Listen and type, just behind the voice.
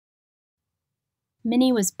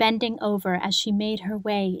Minnie was bending over as she made her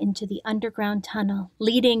way into the underground tunnel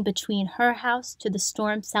leading between her house to the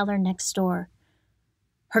storm cellar next door.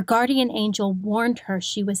 Her guardian angel warned her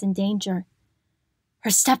she was in danger.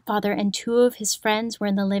 Her stepfather and 2 of his friends were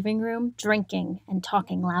in the living room drinking and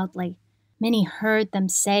talking loudly. Minnie heard them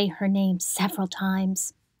say her name several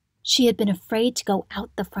times. She had been afraid to go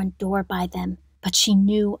out the front door by them, but she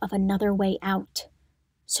knew of another way out.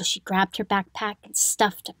 So she grabbed her backpack and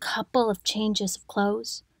stuffed a couple of changes of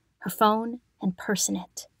clothes, her phone, and purse in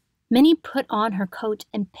it. Minnie put on her coat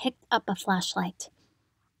and picked up a flashlight.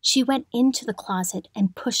 She went into the closet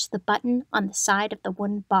and pushed the button on the side of the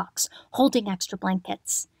wooden box, holding extra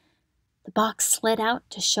blankets. The box slid out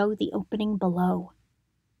to show the opening below.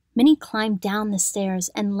 Minnie climbed down the stairs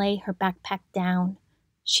and lay her backpack down.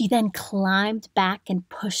 She then climbed back and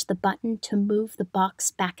pushed the button to move the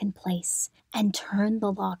box back in place and turned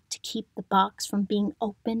the lock to keep the box from being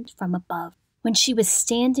opened from above. When she was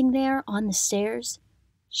standing there on the stairs,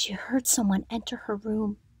 she heard someone enter her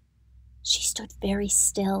room. She stood very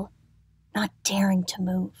still, not daring to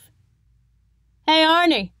move. "Hey,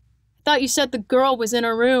 Arnie, I thought you said the girl was in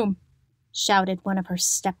her room," shouted one of her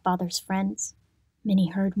stepfather's friends. Minnie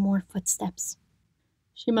heard more footsteps.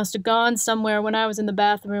 "She must have gone somewhere when I was in the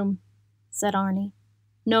bathroom," said Arnie.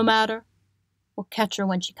 "No matter. We'll catch her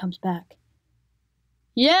when she comes back."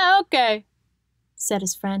 "Yeah, okay," said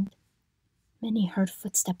his friend. Minnie heard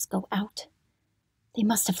footsteps go out. They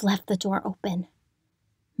must have left the door open.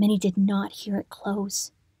 Minnie did not hear it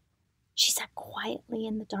close. She sat quietly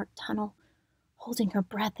in the dark tunnel, holding her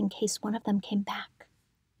breath in case one of them came back.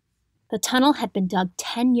 The tunnel had been dug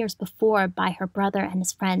 10 years before by her brother and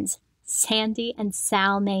his friends, Sandy and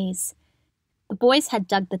Sal Mays. The boys had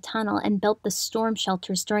dug the tunnel and built the storm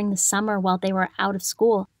shelters during the summer while they were out of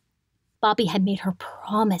school. Bobby had made her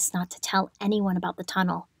promise not to tell anyone about the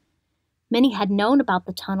tunnel. Minnie had known about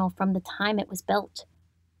the tunnel from the time it was built.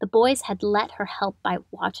 The boys had let her help by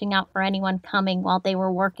watching out for anyone coming while they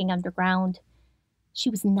were working underground. She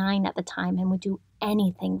was 9 at the time and would do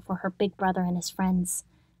anything for her big brother and his friends.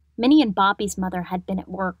 Minnie and Bobby's mother had been at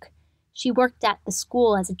work. She worked at the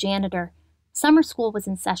school as a janitor. Summer school was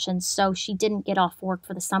in session, so she didn't get off work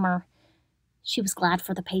for the summer. She was glad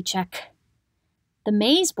for the paycheck. The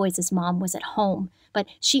Mays boys' mom was at home, but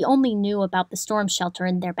she only knew about the storm shelter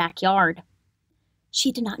in their backyard.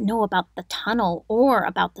 She did not know about the tunnel or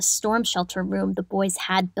about the storm shelter room the boys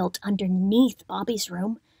had built underneath Bobby's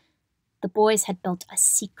room. The boys had built a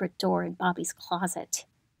secret door in Bobby's closet.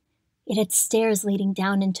 It had stairs leading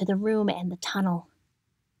down into the room and the tunnel.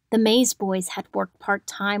 The Mays boys had worked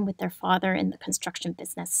part-time with their father in the construction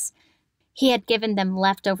business. He had given them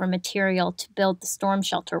leftover material to build the storm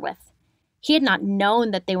shelter with. He had not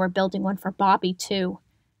known that they were building one for Bobby, too.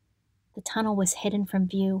 The tunnel was hidden from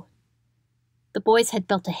view. The boys had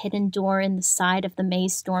built a hidden door in the side of the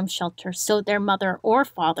Mays storm shelter so their mother or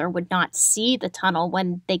father would not see the tunnel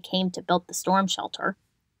when they came to build the storm shelter.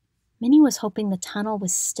 Minnie was hoping the tunnel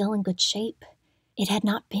was still in good shape. It had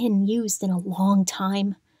not been used in a long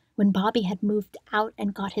time. When Bobby had moved out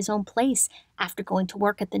and got his own place after going to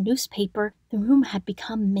work at the newspaper, the room had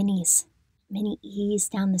become Minnie's. Minnie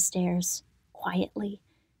eased down the stairs, quietly,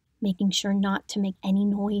 making sure not to make any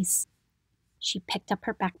noise. She picked up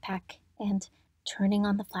her backpack and, turning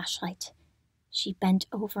on the flashlight, she bent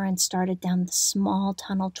over and started down the small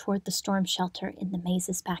tunnel toward the storm shelter in the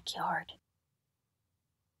Mays' backyard.